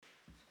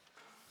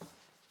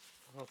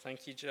Well,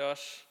 thank you,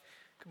 Josh.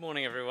 Good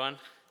morning, everyone.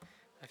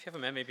 If you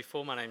haven't met me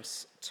before, my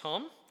name's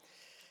Tom,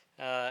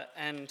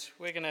 and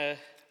we're going to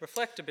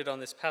reflect a bit on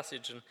this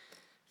passage and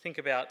think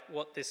about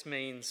what this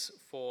means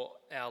for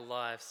our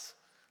lives.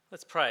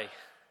 Let's pray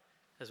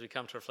as we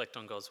come to reflect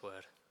on God's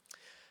word.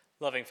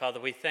 Loving Father,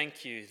 we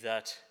thank you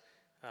that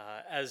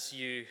as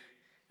you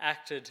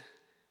acted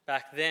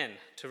back then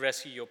to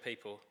rescue your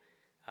people,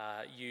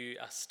 you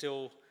are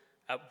still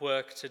at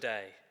work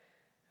today.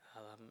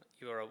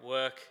 You are at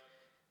work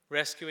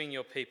rescuing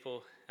your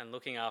people and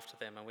looking after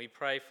them. And we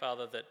pray,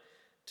 Father, that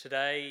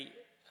today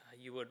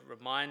you would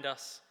remind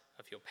us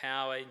of your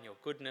power and your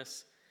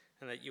goodness,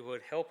 and that you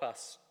would help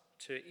us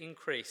to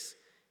increase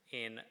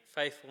in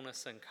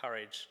faithfulness and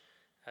courage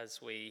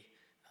as we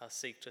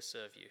seek to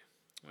serve you.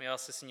 We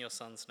ask this in your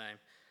Son's name.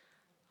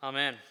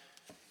 Amen.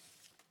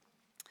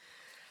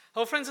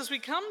 Well, friends, as we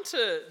come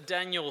to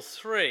Daniel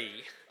 3,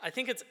 I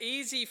think it's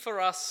easy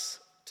for us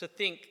to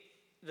think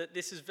that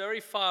this is very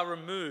far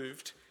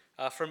removed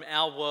from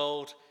our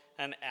world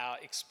and our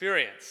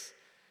experience.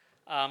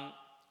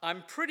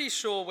 I'm pretty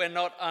sure we're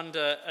not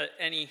under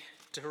any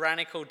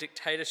tyrannical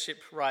dictatorship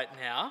right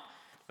now.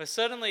 We're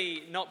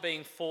certainly not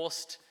being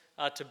forced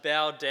to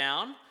bow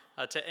down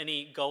to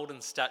any golden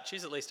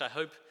statues. At least I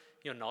hope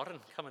you're not, and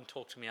come and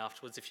talk to me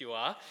afterwards if you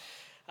are.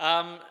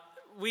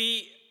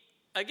 We,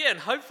 again,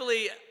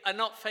 hopefully are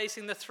not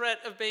facing the threat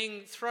of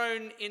being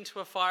thrown into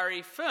a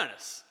fiery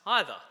furnace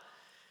either.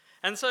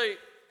 And so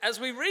as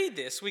we read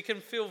this, we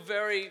can feel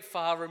very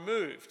far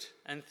removed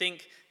and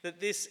think that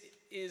this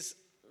is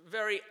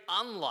very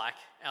unlike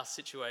our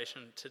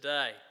situation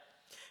today.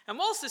 And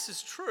whilst this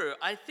is true,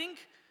 I think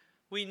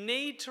we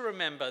need to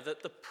remember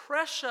that the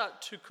pressure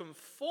to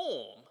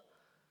conform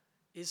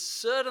is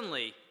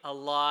certainly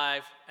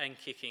alive and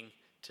kicking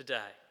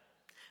today.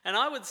 And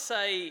I would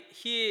say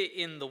here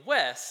in the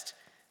West,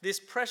 this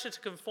pressure to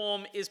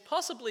conform is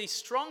possibly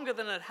stronger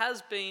than it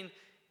has been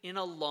in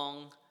a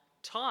long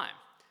time.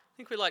 I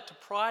think we like to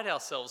pride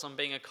ourselves on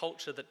being a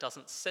culture that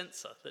doesn't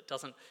censor, that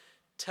doesn't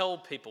tell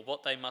people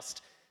what they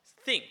must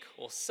think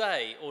or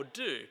say or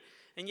do.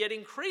 And yet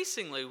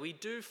increasingly we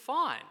do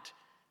find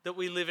that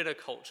we live in a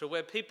culture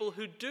where people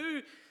who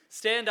do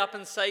stand up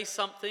and say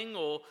something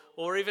or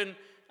even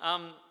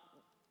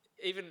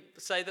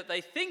say that they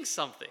think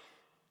something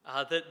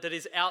that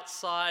is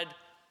outside,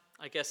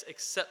 I guess,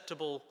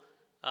 acceptable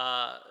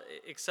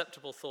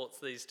thoughts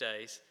these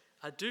days,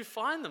 do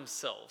find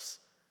themselves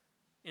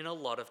in a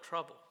lot of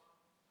trouble.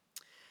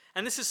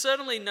 And this is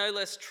certainly no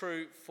less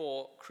true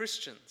for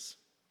Christians.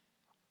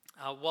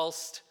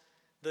 Whilst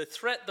the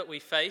threat that we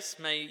face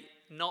may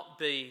not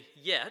be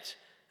yet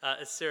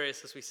as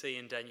serious as we see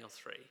in Daniel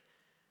 3,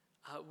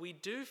 we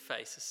do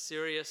face a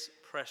serious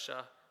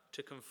pressure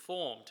to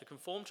conform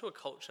to a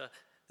culture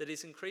that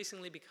is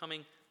increasingly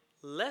becoming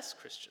less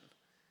Christian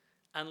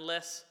and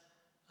less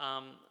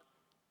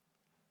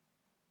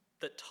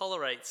that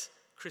tolerates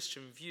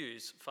Christian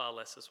views far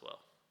less as well.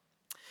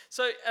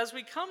 So as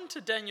we come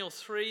to Daniel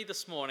 3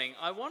 this morning,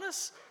 I want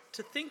us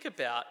to think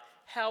about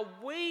how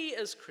we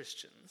as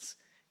Christians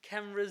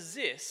can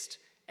resist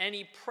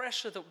any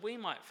pressure that we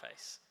might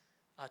face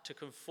to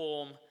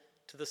conform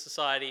to the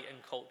society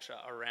and culture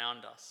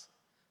around us.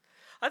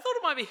 I thought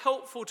it might be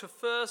helpful to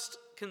first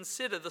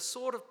consider the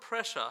sort of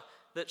pressure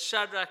that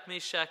Shadrach,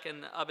 Meshach,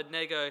 and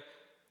Abednego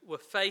were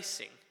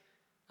facing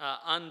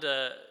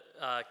under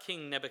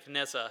King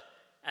Nebuchadnezzar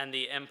and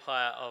the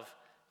empire of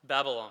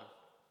Babylon.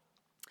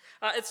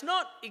 It's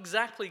not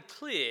exactly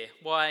clear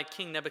why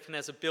King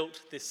Nebuchadnezzar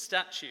built this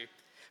statue,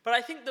 but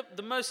I think that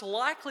the most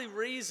likely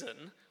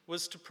reason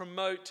was to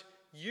promote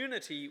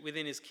unity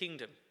within his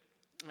kingdom.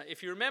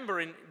 If you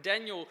remember in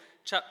Daniel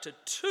chapter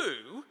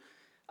 2,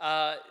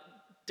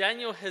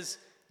 Daniel has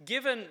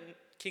given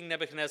King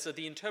Nebuchadnezzar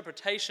the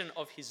interpretation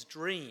of his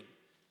dream.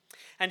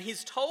 And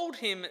he's told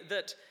him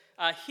that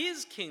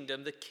his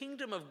kingdom, the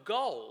kingdom of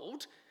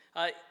gold,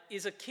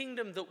 is a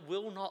kingdom that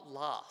will not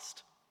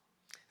last.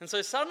 And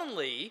so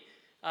suddenly,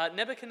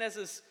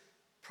 Nebuchadnezzar's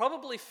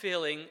probably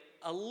feeling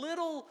a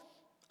little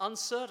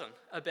uncertain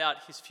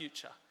about his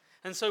future.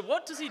 And so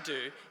what does he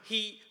do?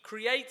 He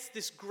creates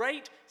this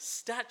great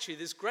statue,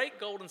 this great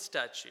golden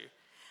statue,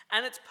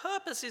 and its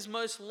purpose is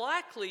most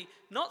likely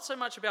not so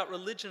much about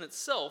religion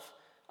itself,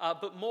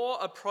 but more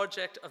a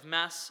project of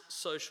mass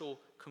social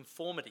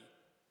conformity.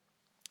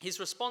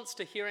 His response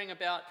to hearing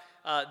about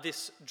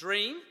this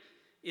dream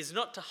is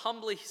not to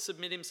humbly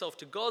submit himself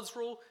to God's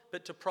rule,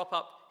 but to prop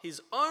up his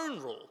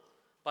own rule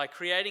by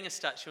creating a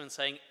statue and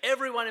saying,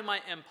 everyone in my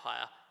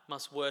empire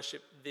must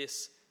worship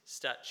this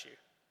statue.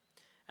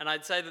 And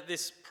I'd say that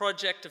this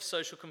project of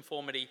social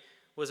conformity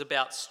was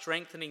about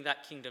strengthening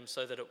that kingdom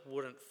so that it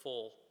wouldn't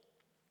fall.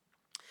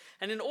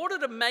 And in order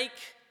to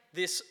make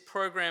this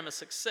program a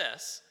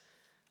success,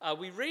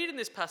 we read in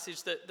this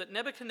passage that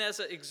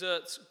Nebuchadnezzar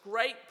exerts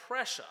great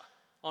pressure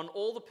on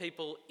all the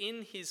people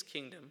in his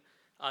kingdom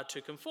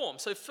to conform.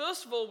 So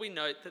first of all, we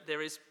note that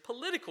there is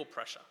political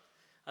pressure.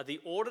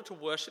 The order to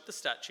worship the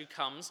statue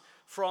comes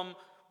from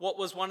what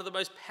was one of the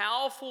most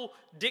powerful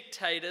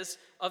dictators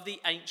of the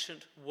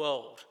ancient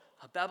world,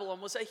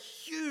 Babylon was a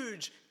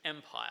huge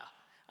empire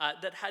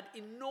that had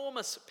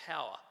enormous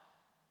power.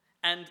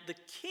 And the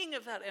king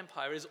of that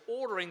empire is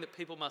ordering that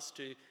people must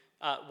do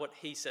what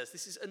he says.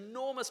 This is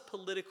enormous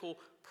political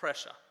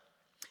pressure.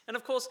 And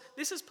of course,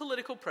 this is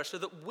political pressure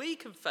that we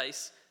can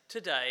face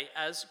today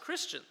as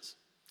Christians.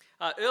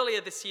 Earlier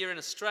this year in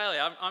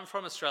Australia, I'm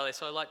from Australia,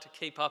 so I like to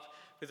keep up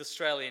with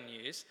Australian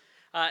news.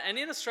 And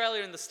in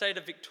Australia, in the state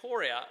of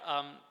Victoria,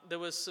 there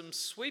was some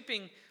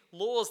sweeping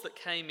laws that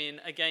came in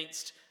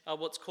against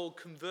what's called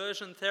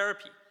conversion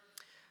therapy.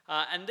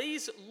 And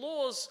these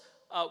laws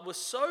were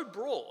so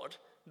broad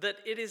that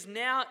it is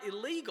now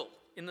illegal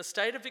in the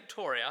state of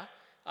Victoria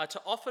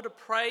to offer to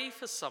pray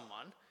for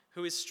someone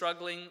who is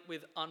struggling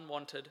with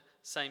unwanted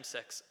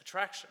same-sex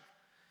attraction.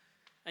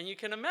 And you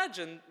can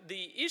imagine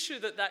the issue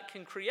that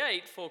can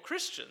create for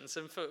Christians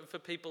and for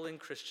people in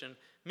Christian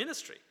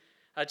ministry.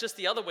 Just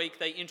the other week,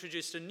 they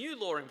introduced a new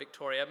law in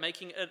Victoria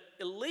making it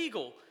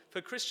illegal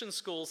for Christian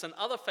schools and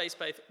other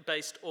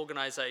faith-based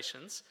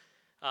organisations,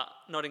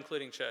 not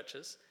including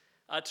churches,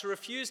 to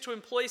refuse to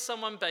employ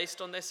someone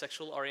based on their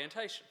sexual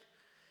orientation.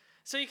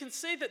 So you can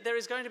see that there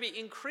is going to be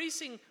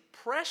increasing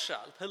pressure,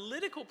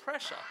 political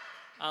pressure,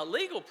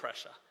 legal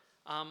pressure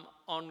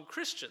on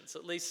Christians,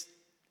 at least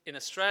in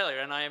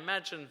Australia. And I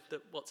imagine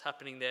that what's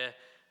happening there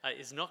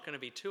is not going to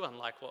be too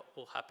unlike what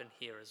will happen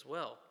here as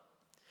well.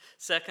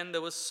 Second,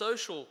 there was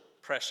social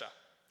pressure.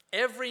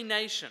 Every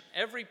nation,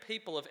 every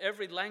people of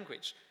every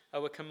language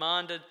were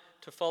commanded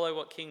to follow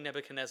what King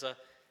Nebuchadnezzar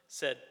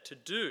said to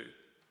do.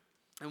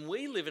 And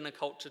we live in a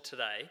culture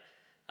today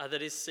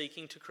that is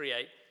seeking to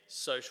create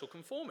social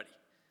conformity,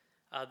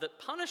 that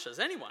punishes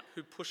anyone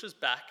who pushes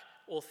back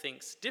or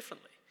thinks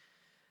differently.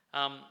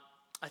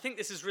 I think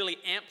this is really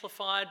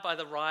amplified by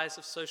the rise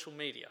of social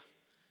media.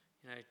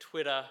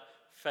 Twitter,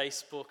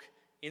 Facebook,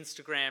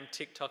 Instagram,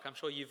 TikTok. I'm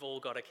sure you've all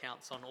got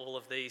accounts on all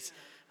of these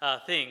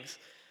things.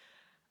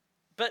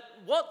 But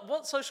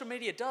what social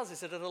media does is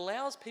that it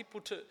allows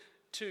people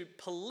to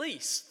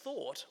police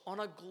thought on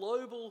a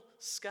global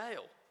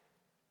scale.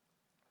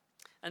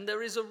 And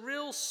there is a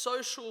real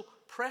social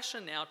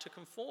pressure now to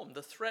conform,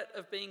 the threat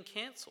of being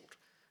cancelled,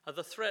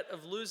 the threat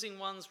of losing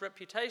one's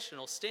reputation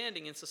or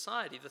standing in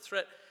society, the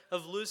threat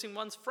of losing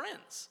one's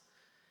friends.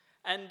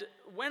 And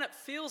when it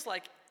feels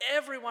like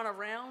everyone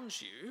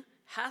around you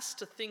has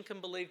to think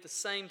and believe the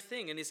same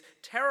thing and is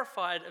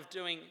terrified of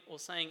doing or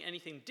saying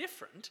anything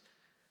different,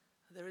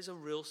 there is a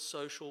real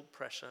social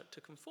pressure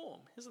to conform,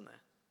 isn't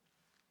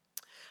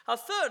there?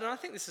 Third, and I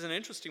think this is an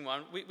interesting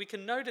one, we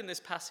can note in this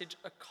passage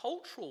a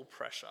cultural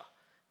pressure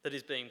that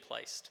is being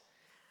placed.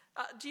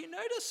 Do you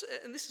notice,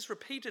 and this is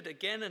repeated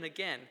again and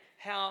again,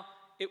 how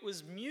it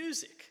was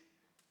music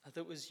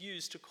that was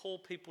used to call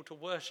people to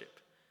worship?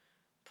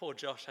 Poor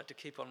Josh had to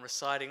keep on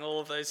reciting all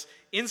of those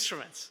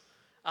instruments.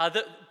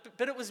 But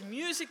it was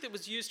music that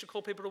was used to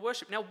call people to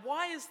worship. Now,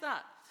 why is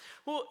that?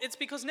 Well, it's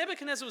because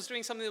Nebuchadnezzar was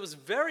doing something that was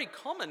very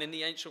common in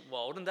the ancient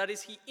world, and that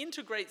is he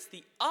integrates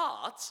the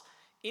arts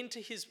into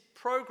his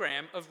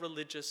program of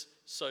religious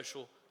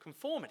social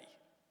conformity.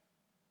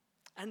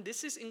 And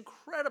this is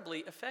incredibly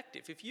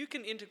effective. If you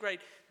can integrate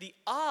the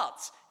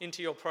arts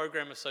into your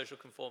program of social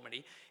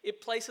conformity,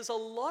 it places a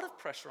lot of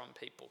pressure on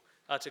people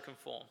to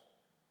conform.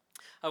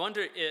 I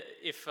wonder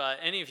if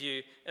any of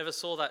you ever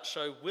saw that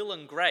show Will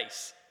and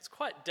Grace. It's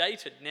quite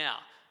dated now,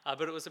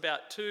 but it was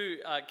about two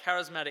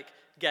charismatic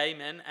gay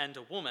men and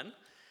a woman.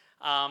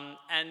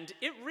 And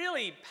it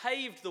really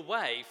paved the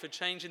way for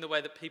changing the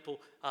way that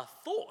people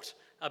thought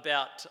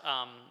about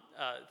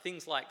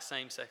things like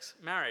same-sex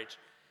marriage.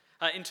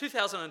 In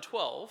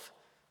 2012,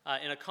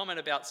 in a comment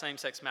about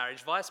same-sex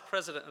marriage,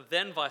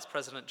 then Vice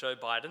President Joe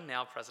Biden,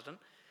 now President,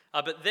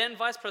 but then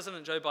Vice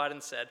President Joe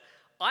Biden said,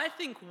 "I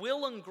think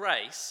Will and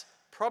Grace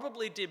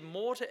probably did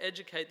more to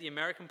educate the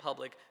American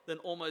public than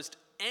almost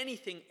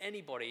anything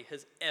anybody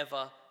has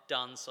ever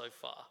done so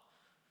far."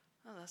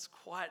 Oh, that's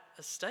quite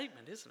a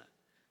statement, isn't it?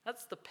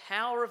 That's the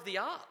power of the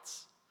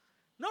arts.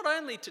 Not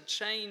only to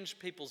change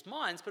people's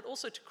minds, but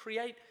also to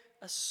create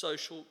a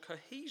social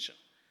cohesion.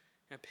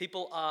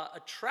 People are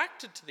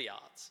attracted to the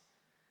arts,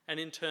 and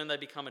in turn they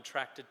become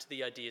attracted to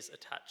the ideas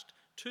attached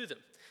to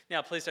them.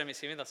 Now, please don't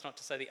mishear me, that's not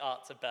to say the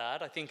arts are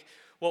bad. I think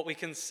what we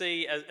can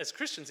see as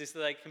Christians is that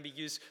they can be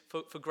used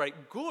for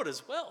great good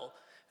as well.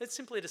 It's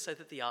simply to say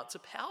that the arts are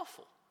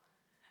powerful.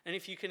 And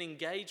if you can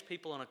engage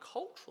people on a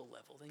cultural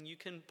level, then you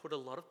can put a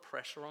lot of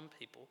pressure on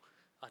people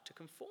to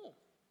conform.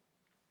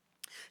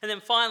 And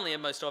then finally,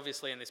 and most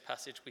obviously in this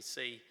passage, we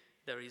see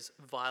there is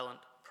violent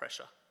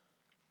pressure.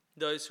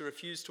 Those who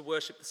refuse to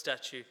worship the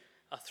statue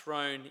are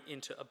thrown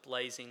into a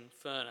blazing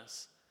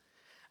furnace.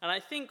 And I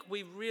think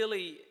we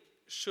really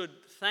should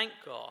thank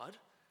God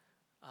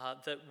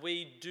that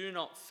we do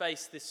not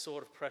face this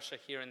sort of pressure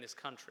here in this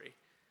country,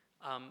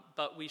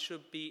 but we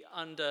should be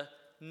under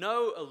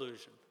no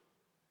illusion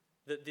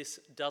that this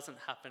doesn't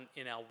happen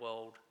in our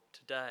world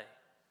today.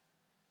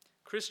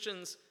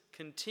 Christians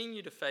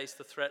continue to face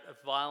the threat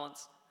of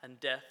violence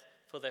and death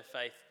for their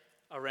faith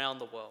around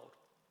the world.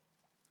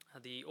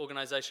 The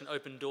organisation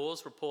Open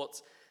Doors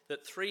reports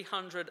that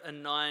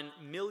 309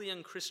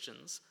 million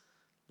Christians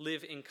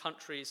live in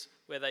countries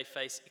where they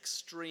face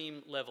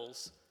extreme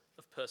levels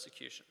of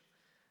persecution.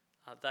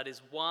 That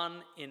is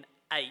 1 in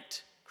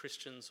 8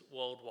 Christians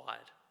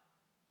worldwide.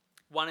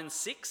 1 in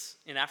 6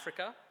 in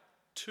Africa,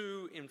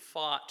 2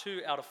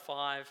 out of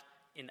 5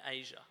 in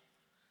Asia.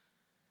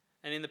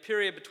 And in the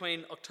period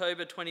between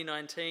October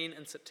 2019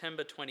 and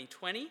September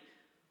 2020,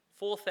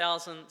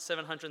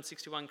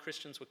 4,761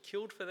 Christians were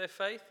killed for their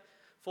faith,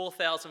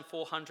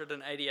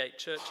 4,488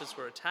 churches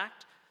were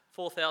attacked,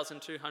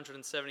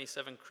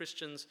 4,277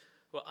 Christians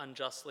were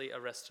unjustly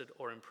arrested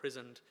or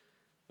imprisoned,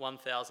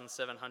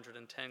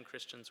 1,710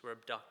 Christians were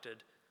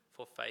abducted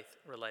for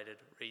faith-related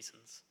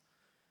reasons.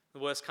 The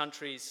worst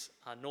countries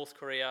are North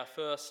Korea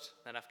first,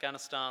 then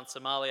Afghanistan,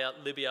 Somalia,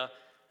 Libya,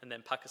 and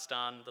then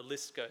Pakistan. The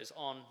list goes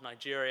on.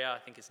 Nigeria, I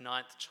think, is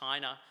 9th.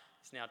 China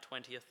is now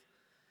 20th.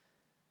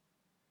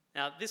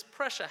 Now, this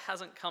pressure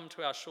hasn't come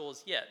to our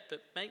shores yet,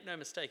 but make no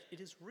mistake,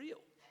 it is real.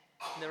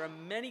 And there are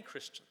many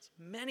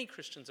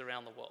Christians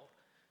around the world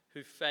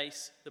who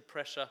face the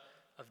pressure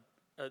of,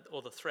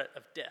 or the threat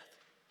of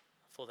death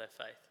for their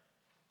faith.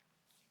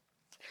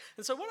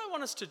 And so what I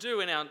want us to do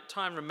in our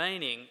time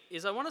remaining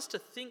is I want us to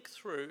think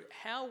through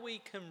how we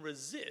can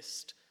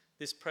resist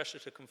this pressure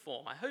to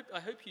conform. I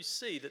hope you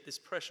see that this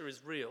pressure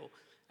is real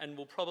and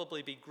will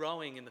probably be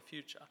growing in the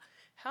future.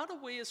 How do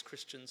we as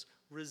Christians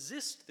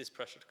resist this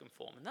pressure to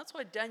conform? And that's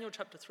why Daniel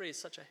chapter 3 is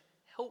such a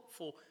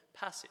helpful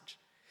passage.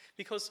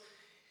 Because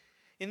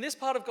in this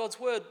part of God's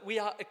word, we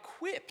are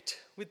equipped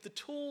with the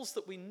tools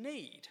that we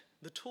need,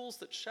 the tools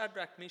that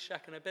Shadrach,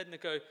 Meshach, and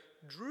Abednego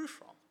drew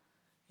from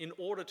in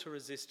order to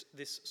resist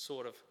this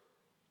sort of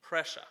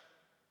pressure.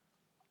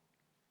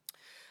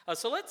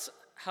 So let's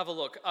have a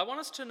look. I want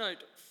us to note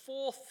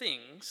 4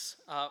 things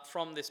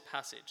from this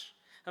passage.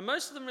 And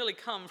most of them really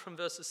come from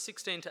verses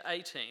 16 to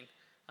 18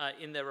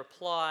 in their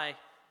reply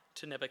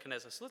to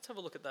Nebuchadnezzar. So let's have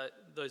a look at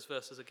those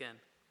verses again.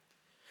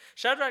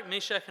 Shadrach,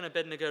 Meshach, and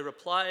Abednego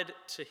replied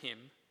to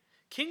him,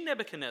 "King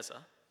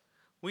Nebuchadnezzar,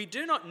 we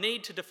do not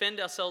need to defend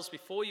ourselves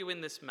before you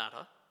in this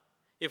matter.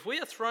 If we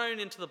are thrown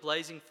into the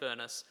blazing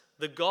furnace,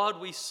 the God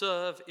we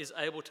serve is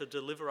able to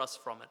deliver us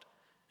from it,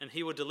 and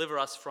he will deliver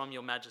us from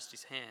your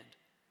majesty's hand.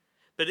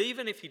 But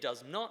even if he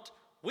does not,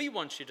 we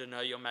want you to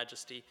know, your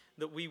majesty,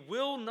 that we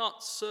will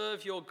not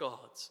serve your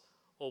gods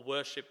or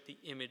worship the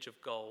image of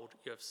gold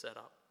you have set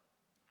up."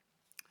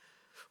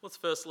 What's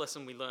the first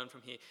lesson we learn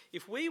from here?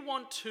 If we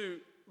want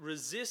to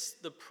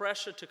resist the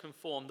pressure to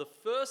conform, the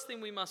first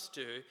thing we must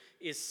do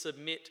is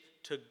submit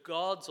to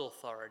God's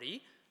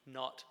authority,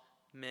 not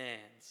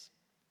man's.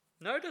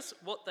 Notice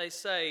what they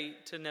say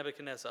to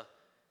Nebuchadnezzar.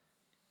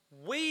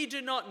 We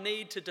do not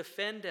need to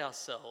defend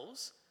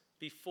ourselves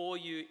before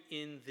you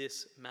in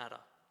this matter.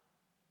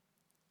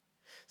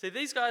 See,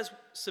 these guys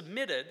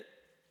submitted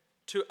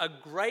to a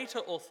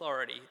greater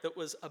authority that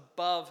was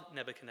above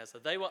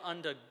Nebuchadnezzar. They were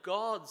under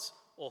God's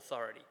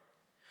authority,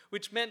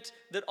 which meant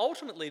that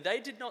ultimately they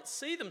did not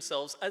see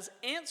themselves as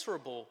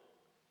answerable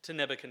to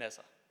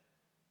Nebuchadnezzar.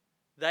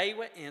 They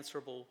were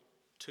answerable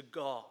to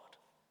God.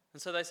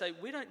 And so they say,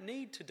 we don't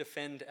need to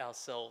defend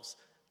ourselves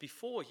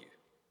before you.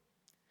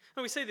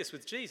 And we see this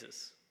with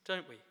Jesus,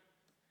 don't we?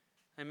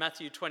 In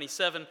Matthew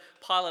 27,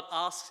 Pilate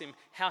asks him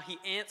how he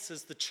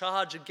answers the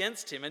charge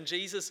against him.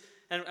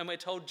 And we're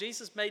told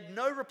Jesus made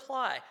no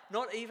reply,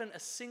 not even a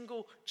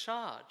single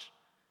charge.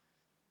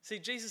 See,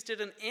 Jesus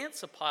didn't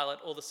answer Pilate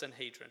or the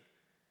Sanhedrin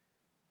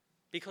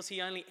because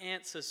he only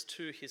answers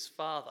to his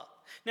Father.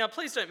 Now,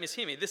 please don't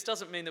mishear me. This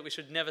doesn't mean that we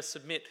should never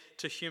submit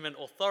to human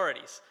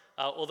authorities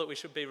or that we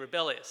should be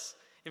rebellious.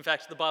 In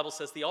fact, the Bible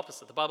says the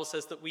opposite. The Bible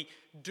says that we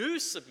do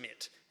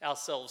submit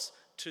ourselves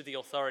to the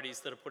authorities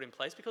that are put in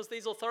place because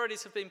these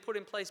authorities have been put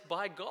in place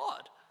by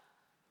God.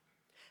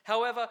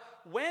 However,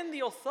 when the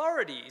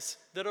authorities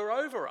that are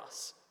over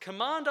us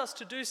command us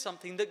to do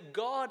something that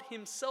God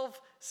himself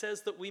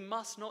says that we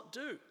must not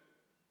do,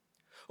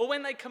 or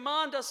when they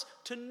command us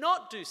to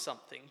not do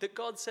something that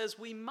God says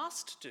we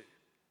must do,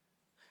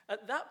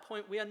 at that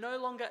point we are no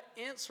longer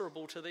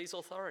answerable to these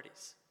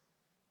authorities.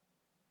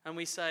 And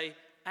we say,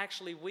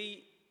 actually,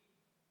 we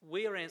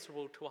are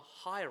answerable to a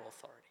higher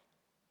authority.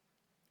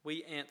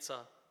 We answer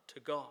to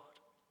God.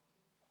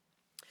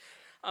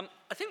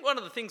 I think one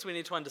of the things we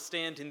need to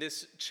understand in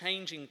this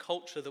changing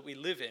culture that we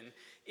live in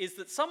is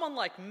that someone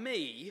like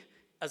me,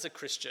 as a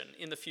Christian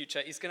in the future,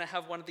 is going to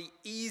have one of the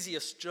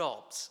easiest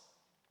jobs.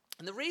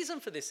 And the reason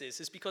for this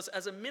is because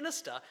as a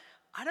minister,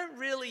 I don't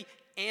really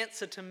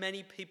answer to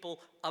many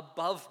people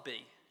above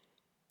me,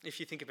 if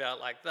you think about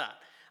it like that.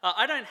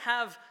 I don't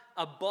have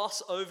a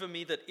boss over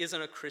me that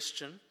isn't a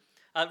Christian.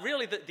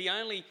 Really, the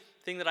only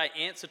thing that I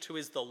answer to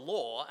is the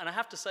law, and I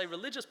have to say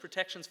religious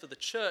protections for the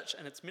church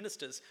and its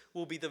ministers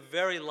will be the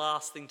very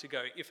last thing to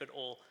go, if at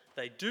all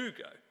they do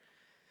go.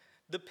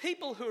 The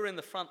people who are in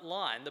the front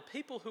line, the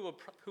people who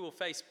will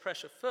face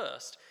pressure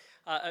first,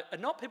 are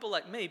not people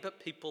like me, but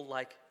people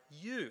like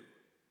you.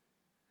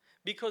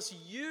 Because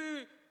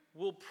you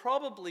will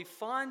probably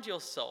find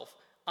yourself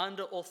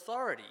under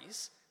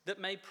authorities that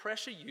may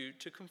pressure you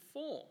to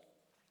conform.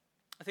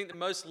 I think the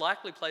most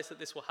likely place that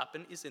this will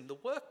happen is in the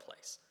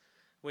workplace,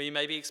 where you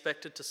may be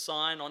expected to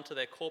sign onto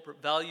their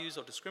corporate values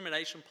or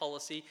discrimination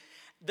policy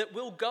that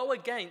will go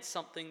against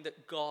something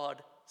that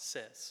God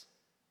says.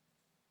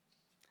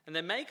 And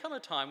there may come a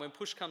time when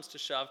push comes to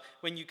shove,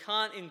 when you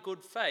can't in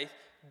good faith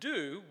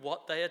do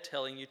what they are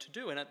telling you to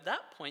do. And at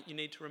that point, you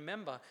need to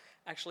remember,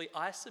 actually,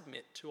 I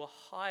submit to a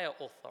higher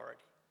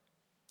authority.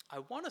 I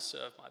want to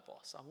serve my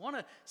boss. I want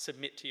to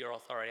submit to your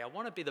authority. I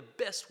want to be the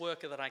best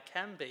worker that I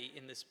can be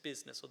in this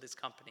business or this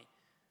company.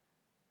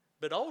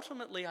 But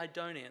ultimately, I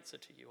don't answer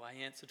to you. I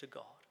answer to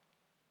God.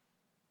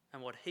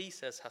 And what he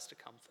says has to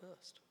come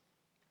first.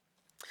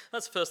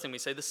 That's the first thing we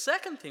see. The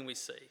second thing we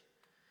see,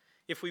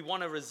 if we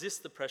want to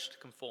resist the pressure to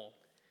conform,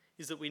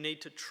 is that we need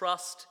to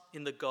trust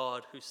in the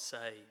God who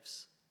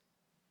saves.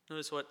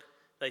 Notice what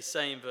they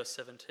say in verse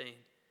 17.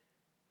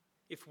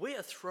 If we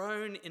are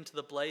thrown into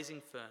the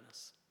blazing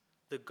furnace,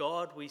 the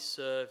God we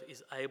serve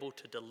is able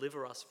to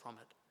deliver us from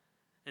it,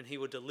 and he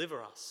will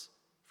deliver us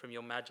from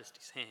your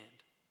majesty's hand.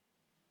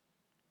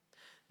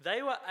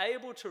 They were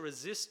able to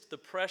resist the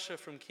pressure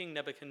from King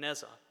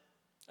Nebuchadnezzar,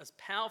 as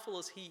powerful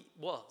as he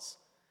was,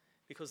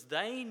 because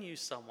they knew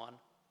someone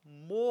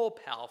more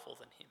powerful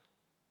than him.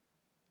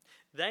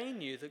 They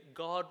knew that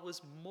God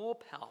was more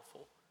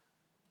powerful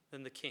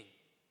than the king.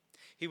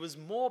 He was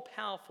more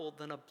powerful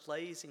than a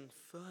blazing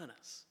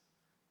furnace.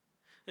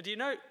 And do you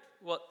know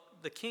what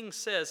the king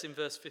says in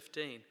verse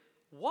 15?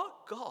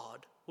 What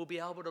God will be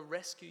able to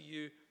rescue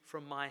you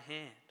from my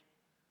hand?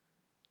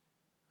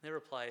 Their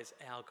reply is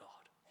our God.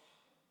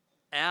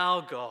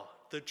 Our God,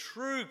 the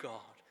true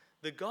God,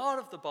 the God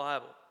of the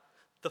Bible,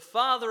 the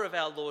Father of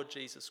our Lord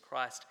Jesus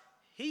Christ.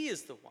 He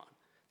is the one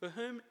for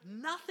whom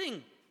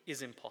nothing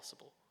is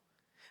impossible.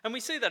 And we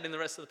see that in the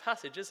rest of the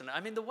passage, isn't it? I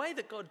mean, the way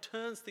that God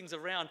turns things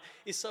around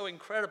is so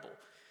incredible.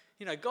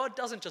 You know, God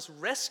doesn't just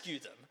rescue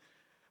them,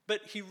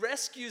 but he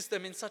rescues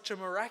them in such a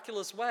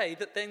miraculous way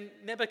that then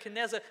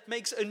Nebuchadnezzar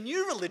makes a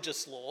new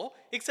religious law,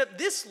 except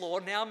this law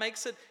now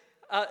makes it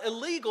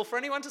illegal for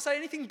anyone to say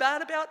anything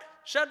bad about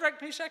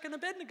Shadrach, Meshach, and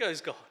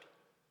Abednego's God.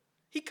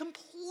 He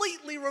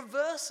completely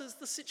reverses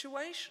the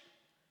situation.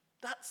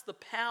 That's the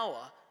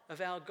power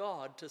of our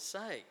God to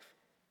save.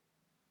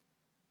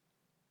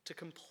 To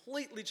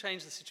completely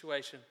change the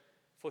situation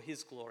for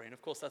his glory. And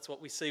of course, that's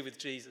what we see with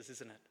Jesus,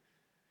 isn't it?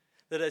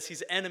 That as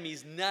his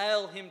enemies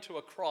nail him to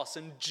a cross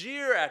and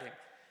jeer at him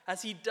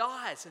as he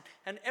dies,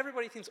 and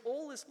everybody thinks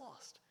all is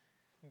lost,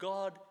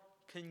 God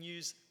can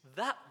use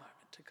that moment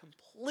to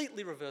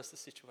completely reverse the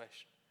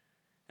situation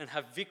and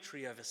have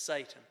victory over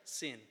Satan,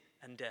 sin,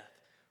 and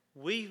death.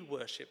 We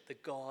worship the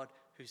God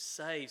who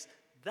saves.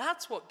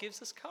 That's what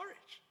gives us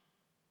courage.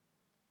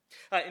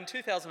 In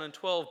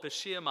 2012,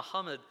 Bashir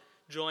Muhammad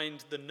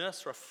joined the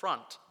Nusra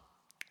Front,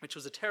 which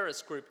was a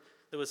terrorist group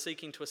that was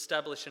seeking to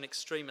establish an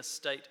extremist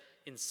state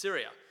in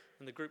Syria.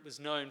 And the group was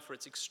known for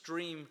its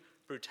extreme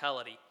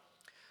brutality.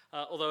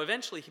 Although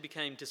eventually he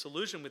became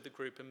disillusioned with the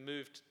group and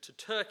moved to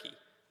Turkey,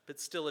 but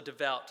still a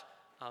devout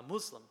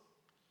Muslim.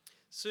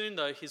 Soon,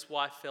 though, his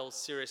wife fell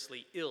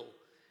seriously ill,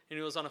 and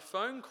he was on a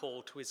phone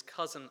call to his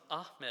cousin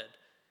Ahmed,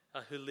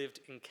 who lived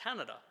in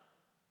Canada.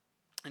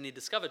 And he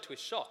discovered to his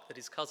shock that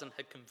his cousin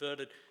had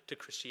converted to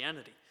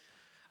Christianity.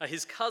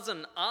 His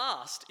cousin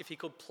asked if he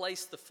could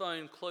place the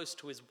phone close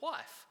to his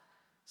wife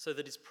so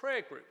that his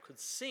prayer group could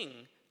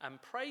sing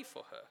and pray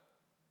for her.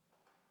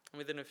 And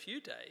within a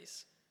few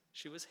days,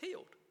 she was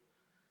healed.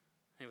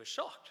 He was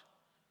shocked.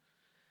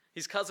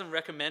 His cousin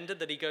recommended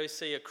that he go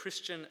see a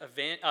Christian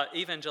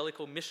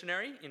evangelical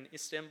missionary in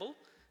Istanbul,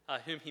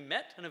 whom he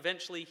met, and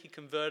eventually he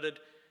converted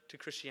to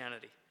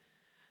Christianity.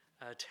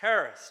 A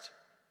terrorist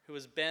who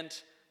was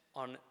bent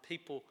on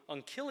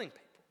killing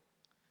people,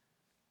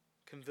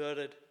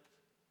 converted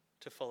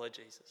to follow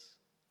Jesus.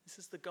 This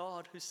is the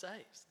God who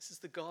saves. This is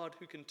the God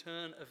who can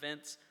turn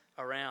events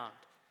around.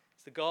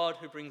 It's the God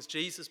who brings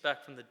Jesus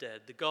back from the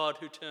dead, the God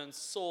who turns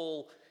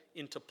Saul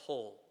into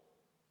Paul.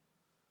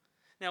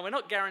 Now, we're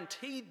not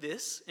guaranteed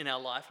this in our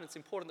life, and it's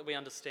important that we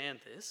understand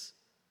this,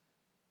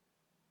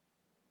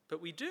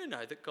 but we do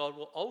know that God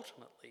will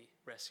ultimately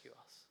rescue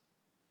us.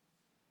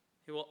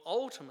 He will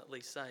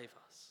ultimately save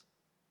us.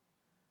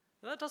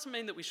 Now, that doesn't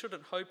mean that we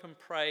shouldn't hope and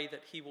pray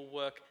that he will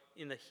work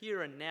in the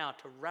here and now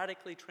to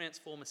radically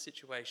transform a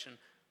situation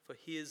for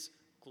his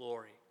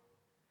glory.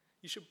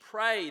 You should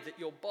pray that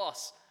your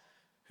boss,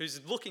 who's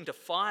looking to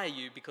fire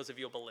you because of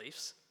your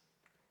beliefs,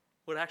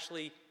 would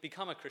actually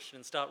become a Christian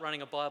and start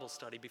running a Bible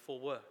study before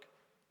work.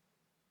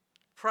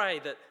 Pray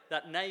that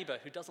that neighbor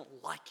who doesn't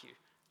like you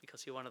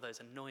because you're one of those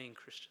annoying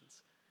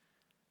Christians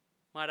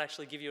might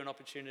actually give you an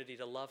opportunity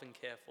to love and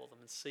care for them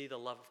and see the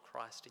love of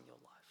Christ in your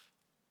life.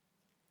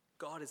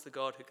 God is the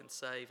God who can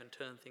save and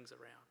turn things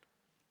around.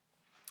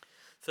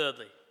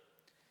 Thirdly,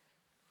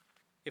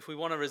 if we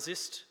want to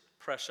resist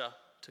pressure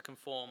to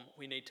conform,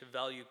 we need to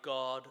value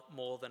God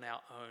more than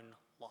our own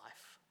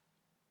life.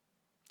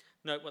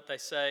 Note what they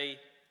say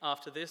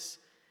after this.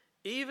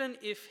 Even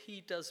if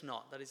he does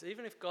not, that is,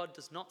 even if God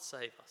does not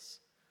save us,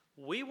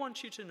 we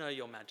want you to know,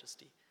 Your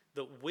Majesty,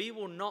 that we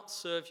will not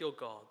serve your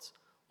gods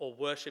or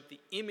worship the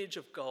image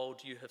of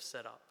gold you have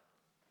set up.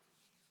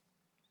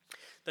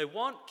 They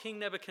want King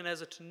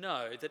Nebuchadnezzar to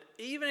know that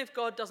even if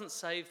God doesn't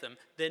save them,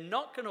 they're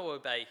not going to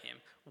obey him.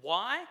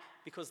 Why?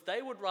 Because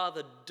they would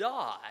rather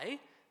die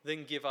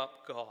than give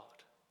up God.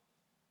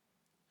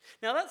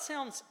 Now that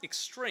sounds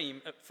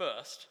extreme at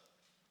first,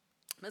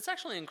 but it's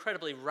actually an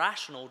incredibly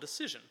rational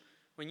decision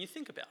when you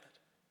think about it.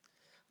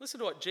 Listen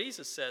to what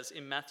Jesus says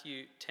in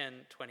Matthew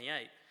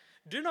 10:28.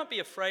 Do not be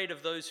afraid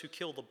of those who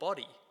kill the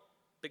body,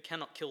 but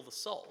cannot kill the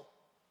soul.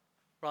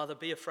 Rather,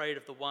 be afraid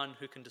of the one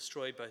who can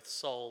destroy both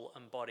soul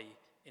and body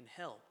in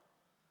hell.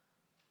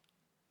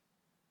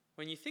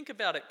 When you think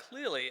about it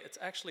clearly, it's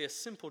actually a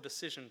simple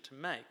decision to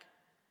make.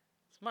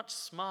 It's much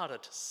smarter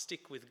to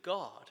stick with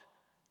God,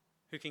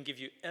 who can give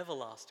you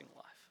everlasting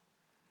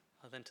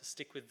life, than to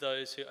stick with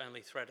those who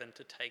only threaten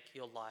to take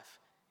your life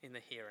in the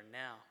here and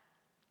now.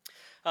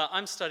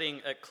 I'm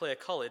studying at Clare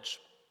College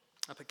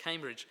up at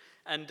Cambridge,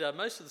 and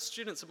most of the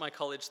students at my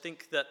college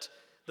think that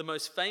the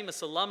most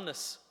famous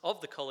alumnus of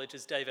the college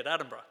is David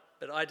Attenborough,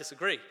 but I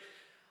disagree.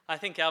 I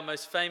think our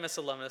most famous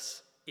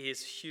alumnus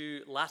is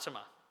Hugh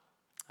Latimer.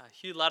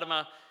 Hugh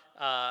Latimer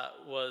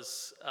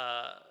was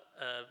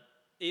an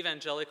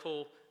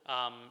evangelical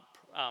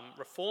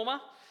reformer.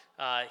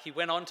 He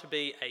went on to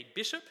be a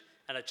bishop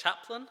and a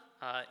chaplain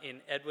in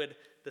Edward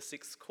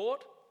VI's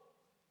court.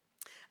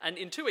 And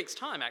in 2 weeks'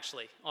 time,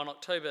 actually, on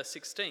October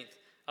 16th,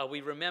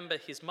 we remember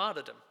his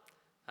martyrdom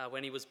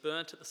when he was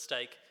burnt at the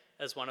stake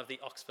as one of the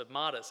Oxford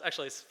martyrs.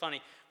 Actually, it's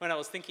funny, when I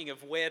was thinking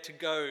of where to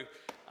go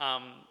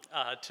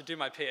to do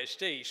my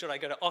PhD, should I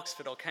go to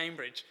Oxford or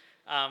Cambridge?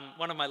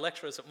 One of my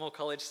lecturers at Moore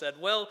College said,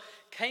 well,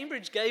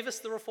 Cambridge gave us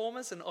the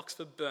reformers and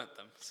Oxford burnt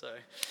them. So,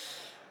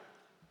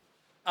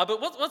 but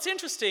what's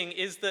interesting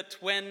is that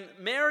when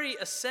Mary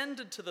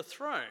ascended to the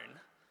throne,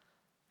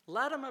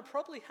 Latimer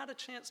probably had a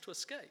chance to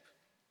escape.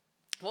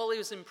 While he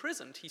was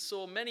imprisoned, he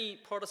saw many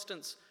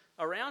Protestants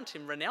around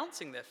him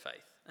renouncing their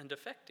faith and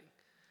defecting.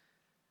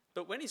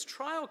 But when his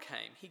trial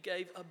came, he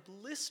gave a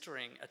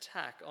blistering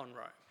attack on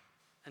Rome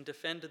and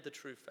defended the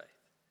true faith.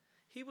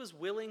 He was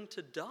willing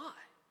to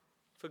die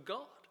for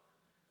God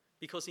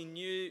because he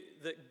knew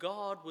that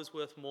God was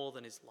worth more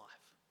than his life.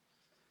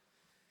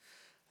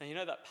 And you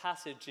know that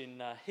passage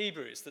in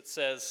Hebrews that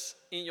says,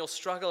 in your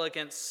struggle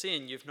against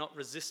sin, you've not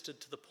resisted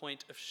to the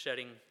point of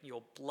shedding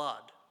your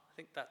blood. I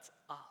think that's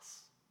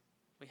us.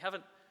 We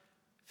haven't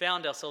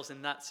found ourselves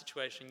in that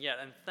situation yet,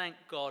 and thank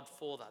God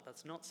for that.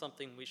 That's not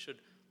something we should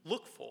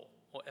look for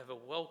or ever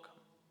welcome.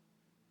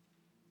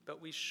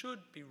 But we should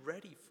be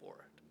ready for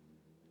it.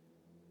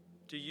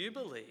 Do you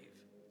believe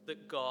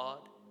that God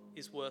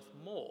is worth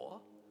more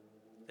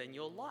than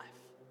your life?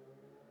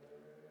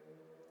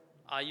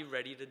 Are you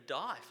ready to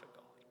die for God?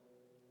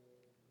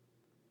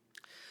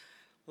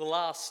 The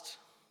last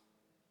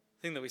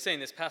thing that we see in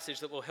this passage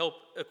that will help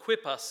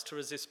equip us to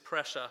resist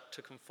pressure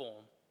to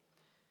conform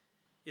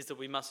is that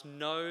we must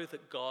know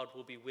that God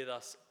will be with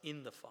us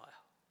in the fire.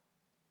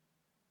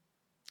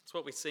 It's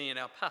what we see in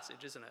our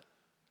passage, isn't it?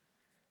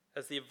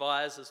 As the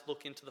advisors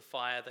look into the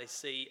fire, they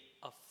see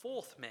a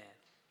fourth man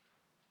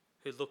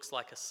who looks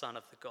like a son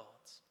of the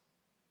gods.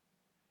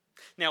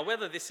 Now,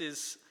 whether this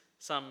is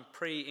some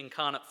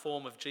pre-incarnate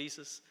form of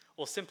Jesus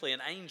or simply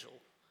an angel,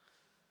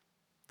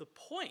 the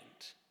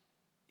point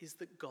is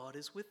that God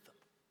is with them.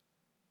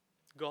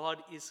 God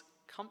is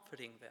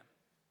comforting them.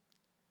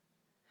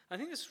 I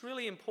think it's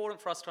really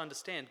important for us to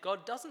understand.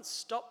 God doesn't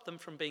stop them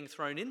from being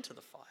thrown into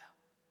the fire,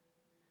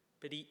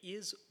 but he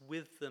is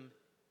with them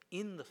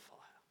in the fire.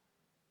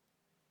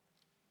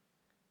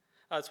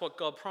 That's what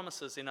God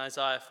promises in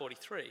Isaiah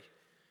 43.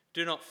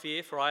 Do not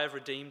fear, for I have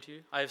redeemed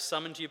you. I have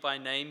summoned you by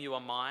name, you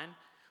are mine.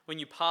 When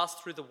you pass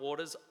through the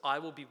waters, I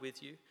will be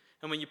with you.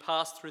 And when you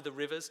pass through the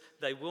rivers,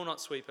 they will not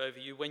sweep over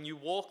you. When you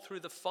walk through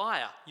the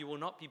fire, you will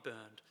not be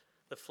burned.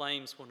 The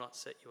flames will not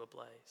set you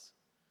ablaze.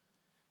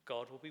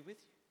 God will be with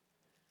you.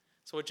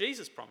 So what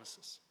Jesus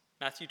promises,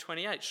 Matthew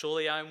 28,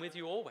 surely I am with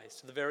you always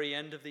to the very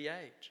end of the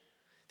age.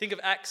 Think of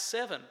Acts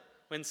 7,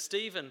 when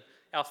Stephen,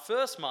 our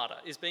first martyr,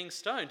 is being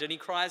stoned and he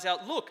cries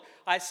out, look,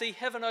 I see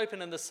heaven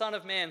open and the Son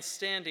of Man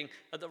standing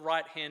at the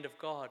right hand of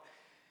God.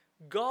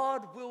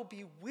 God will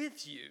be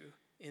with you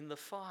in the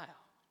fire.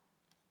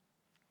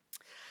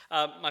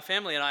 My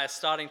family and I are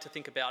starting to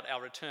think about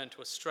our return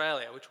to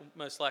Australia, which will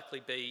most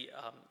likely be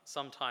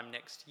sometime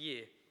next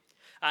year.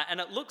 And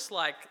it looks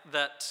like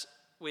that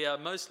we are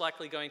most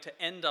likely going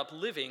to end up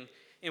living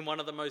in one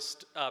of the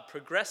most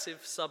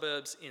progressive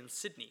suburbs in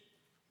Sydney.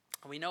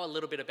 We know a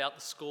little bit about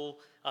the school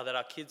that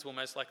our kids will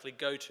most likely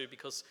go to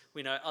because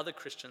we know other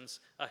Christians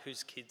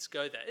whose kids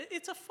go there.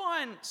 It's a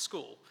fine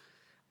school,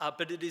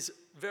 but it is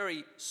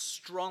very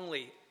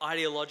strongly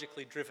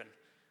ideologically driven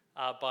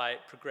by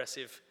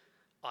progressive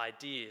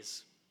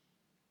ideas.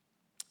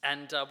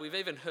 And we've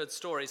even heard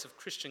stories of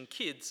Christian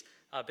kids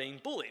being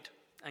bullied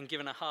and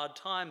given a hard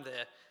time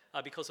there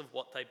because of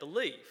what they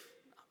believe.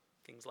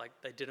 Things like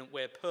they didn't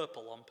wear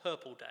purple on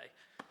Purple Day,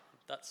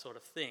 that sort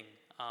of thing.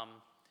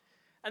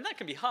 And that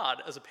can be hard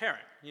as a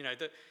parent. You know,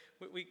 that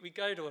we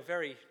go to a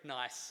very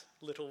nice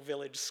little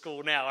village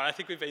school now, and I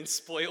think we've been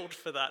spoiled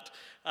for that,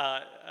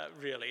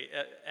 really.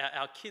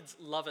 Our kids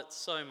love it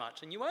so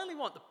much, and you only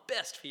want the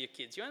best for your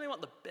kids. You only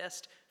want the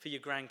best for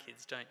your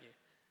grandkids, don't you?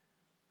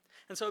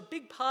 And so a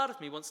big part of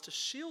me wants to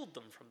shield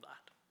them from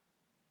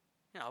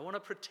that. I want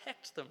to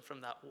protect them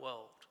from that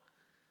world.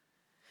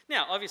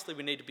 Now, obviously,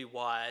 we need to be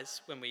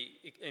wise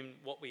in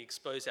what we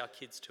expose our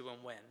kids to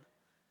and when.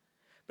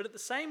 But at the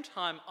same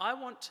time, I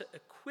want to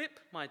equip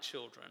my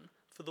children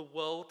for the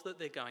world that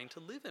they're going to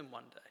live in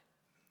one day.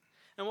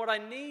 And what I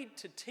need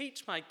to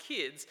teach my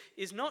kids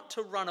is not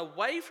to run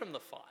away from the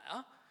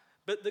fire,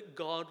 but that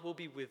God will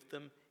be with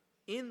them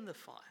in the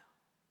fire.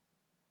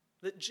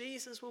 That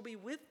Jesus will be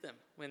with them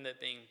when they're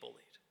being bullied.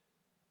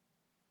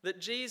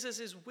 That Jesus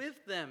is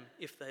with them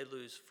if they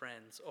lose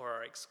friends or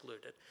are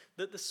excluded.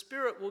 That the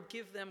Spirit will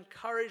give them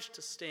courage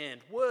to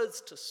stand,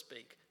 words to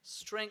speak,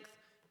 strength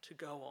to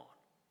go on.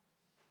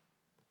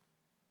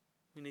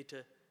 We need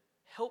to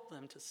help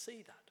them to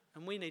see that.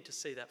 And we need to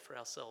see that for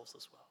ourselves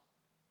as well.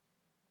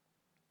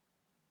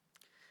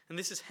 And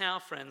this is how,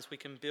 friends, we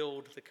can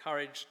build the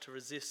courage to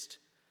resist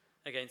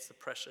against the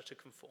pressure to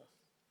conform.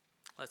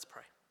 Let's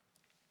pray.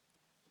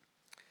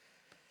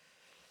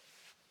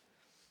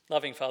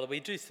 Loving Father, we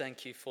do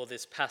thank you for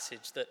this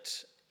passage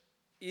that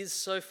is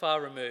so far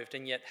removed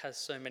and yet has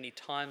so many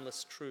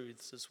timeless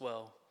truths as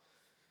well.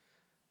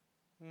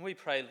 And we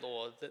pray,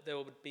 Lord, that there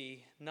would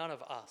be none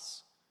of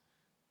us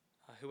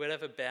who would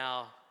ever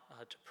bow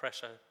to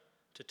pressure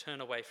to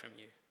turn away from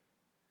you.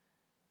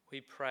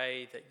 We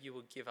pray that you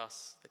will give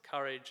us the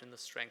courage and the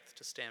strength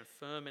to stand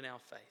firm in our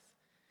faith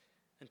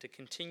and to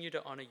continue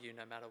to honour you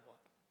no matter what.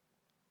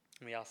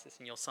 And we ask this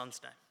in your Son's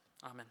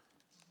name. Amen.